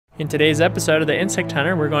In today's episode of The Insect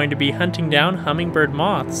Hunter, we're going to be hunting down hummingbird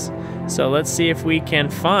moths. So let's see if we can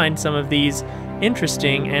find some of these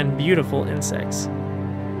interesting and beautiful insects.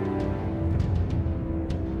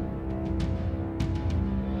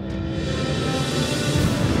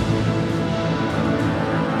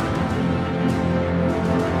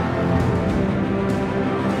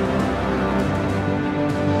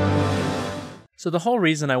 So the whole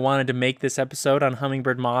reason I wanted to make this episode on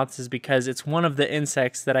hummingbird moths is because it's one of the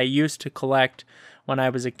insects that I used to collect when I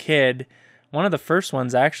was a kid. One of the first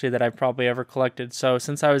ones actually that I probably ever collected. So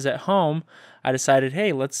since I was at home, I decided,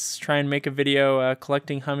 hey, let's try and make a video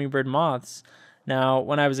collecting hummingbird moths. Now,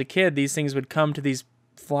 when I was a kid, these things would come to these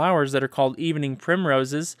flowers that are called evening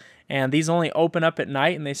primroses, and these only open up at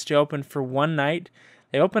night, and they stay open for one night.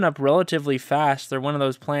 They open up relatively fast. They're one of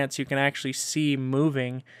those plants you can actually see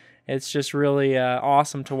moving. It's just really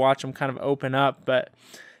awesome to watch them kind of open up. But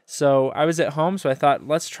so I was at home, so I thought,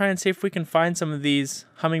 let's try and see if we can find some of these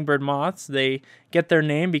hummingbird moths. They get their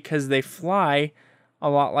name because they fly a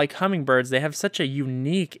lot like hummingbirds. They have such a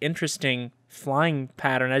unique, interesting flying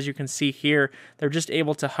pattern. As you can see here, they're just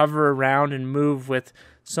able to hover around and move with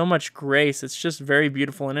so much grace. It's just very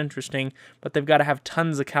beautiful and interesting, but they've got to have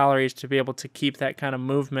tons of calories to be able to keep that kind of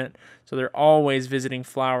movement. So they're always visiting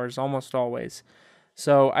flowers, almost always.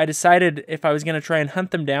 So I decided if I was going to try and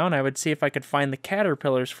hunt them down, I would see if I could find the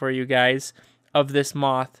caterpillars for you guys of this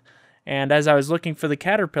moth. And as I was looking for the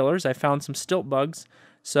caterpillars, I found some stilt bugs.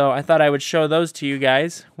 So I thought I would show those to you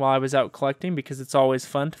guys while I was out collecting because it's always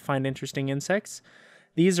fun to find interesting insects.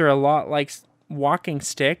 These are a lot like walking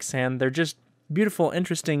sticks, and they're just beautiful,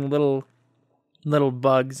 interesting little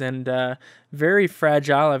bugs, and very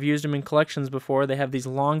fragile. I've used them in collections before. They have these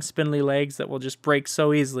long spindly legs that will just break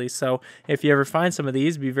so easily. So if you ever find some of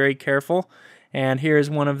these, be very careful. And here's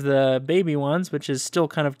one of the baby ones, which is still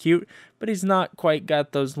kind of cute, but he's not quite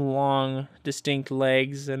got those long, distinct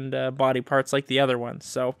legs and body parts like the other ones.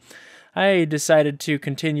 So I decided to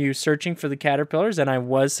continue searching for the caterpillars, and I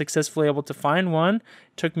was successfully able to find one.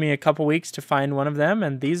 It took me a couple weeks to find one of them,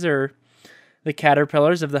 and these are the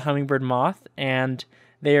caterpillars of the hummingbird moth, and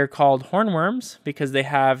they are called hornworms because they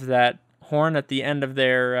have that horn at the end of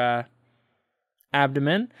their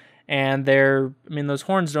abdomen, and those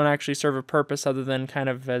horns don't actually serve a purpose other than kind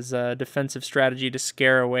of as a defensive strategy to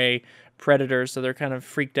scare away predators, so they're kind of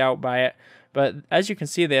freaked out by it. But as you can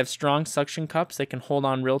see, they have strong suction cups. They can hold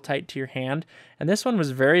on real tight to your hand, and this one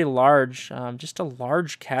was very large, just a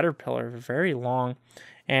large caterpillar, very long,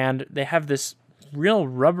 and they have this real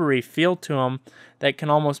rubbery feel to them that can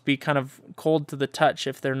almost be kind of cold to the touch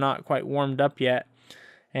if they're not quite warmed up yet.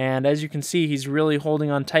 And as you can see, he's really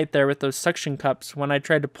holding on tight there with those suction cups. When I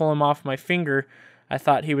tried to pull him off my finger, I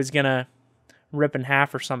thought he was gonna rip in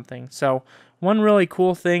half or something. So one really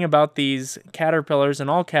cool thing about these caterpillars and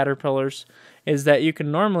all caterpillars is that you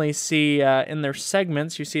can normally see in their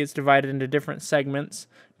segments, you see it's divided into different segments,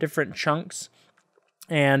 different chunks.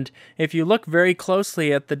 And if you look very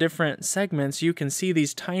closely at the different segments, you can see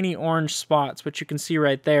these tiny orange spots, which you can see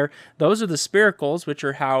right there. Those are the spiracles, which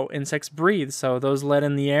are how insects breathe. So those let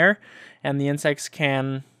in the air, and the insects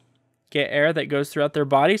can get air that goes throughout their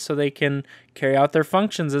body so they can carry out their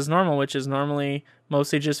functions as normal, which is normally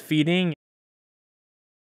mostly just feeding.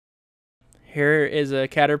 Here is a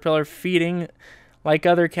caterpillar feeding. Like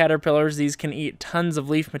other caterpillars, these can eat tons of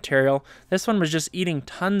leaf material. This one was just eating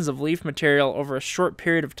tons of leaf material over a short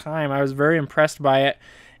period of time. I was very impressed by it.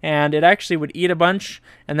 And it actually would eat a bunch,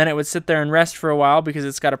 and then it would sit there and rest for a while because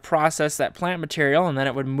it's got to process that plant material, and then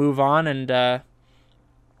it would move on and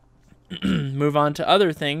move on to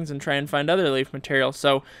other things and try and find other leaf material.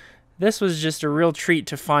 So this was just a real treat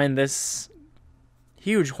to find this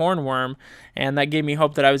huge hornworm, and that gave me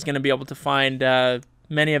hope that I was going to be able to find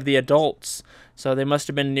many of the adults. So they must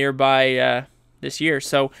have been nearby this year.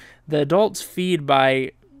 So the adults feed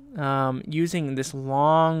by using this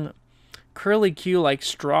long curly Q-like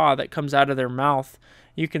straw that comes out of their mouth.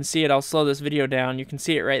 You can see it. I'll slow this video down. You can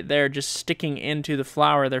see it right there just sticking into the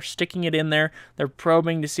flower. They're sticking it in there. They're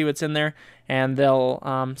probing to see what's in there, and they'll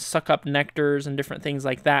suck up nectars and different things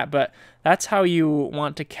like that. But that's how you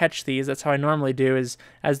want to catch these. That's how I normally do, is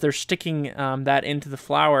as they're sticking that into the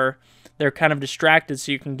flower, they're kind of distracted,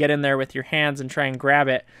 so you can get in there with your hands and try and grab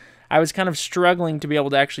it. I was kind of struggling to be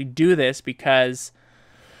able to actually do this because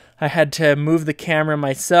I had to move the camera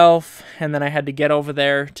myself, and then I had to get over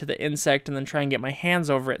there to the insect and then try and get my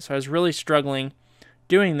hands over it. So I was really struggling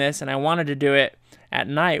doing this, and I wanted to do it at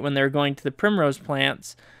night when they were going to the primrose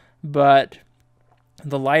plants, but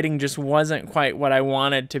the lighting just wasn't quite what I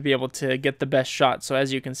wanted to be able to get the best shot. So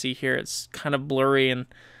as you can see here, it's kind of blurry and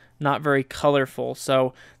not very colorful.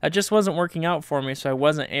 So that just wasn't working out for me, so I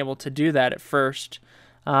wasn't able to do that at first.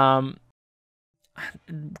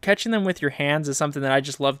 Catching them with your hands is something that I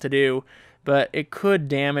just love to do, but it could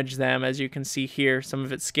damage them. As you can see here, some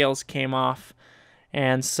of its scales came off.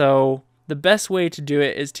 And so the best way to do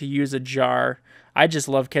it is to use a jar. I just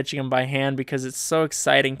love catching them by hand because it's so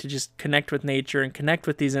exciting to just connect with nature and connect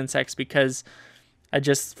with these insects, because I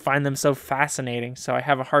just find them so fascinating. So I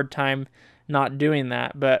have a hard time not doing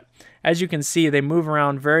that. But as you can see, they move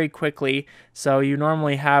around very quickly, so you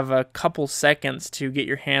normally have a couple seconds to get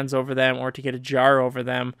your hands over them or to get a jar over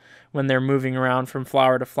them when they're moving around from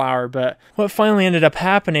flower to flower. But what finally ended up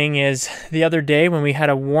happening is the other day when we had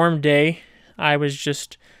a warm day, I was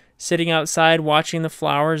just sitting outside watching the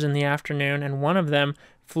flowers in the afternoon, and one of them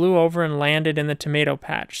flew over and landed in the tomato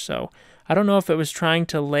patch. So I don't know if it was trying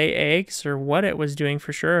to lay eggs or what it was doing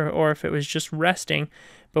for sure, or if it was just resting.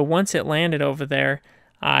 But once it landed over there,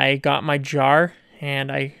 I got my jar and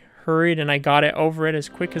I hurried and I got it over it as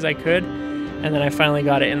quick as I could. And then I finally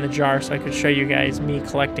got it in the jar so I could show you guys me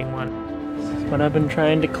collecting one. This is what I've been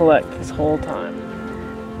trying to collect this whole time.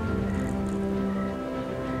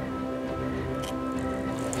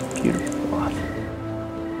 Beautiful moth.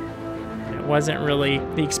 It wasn't really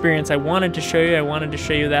the experience I wanted to show you. I wanted to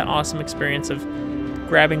show you that awesome experience of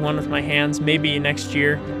grabbing one with my hands, maybe next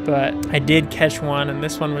year, but I did catch one, and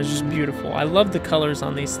this one was just beautiful. I love the colors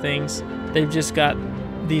on these things. They've just got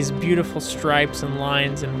these beautiful stripes and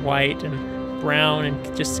lines and white and brown,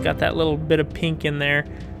 and just got that little bit of pink in there.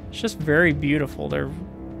 It's just very beautiful. They're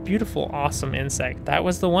beautiful, awesome insect. That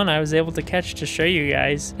was the one I was able to catch to show you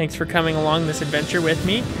guys. Thanks for coming along this adventure with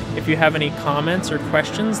me. If you have any comments or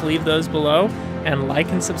questions, leave those below, and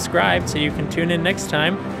like and subscribe so you can tune in next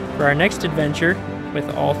time for our next adventure with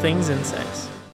all things insects.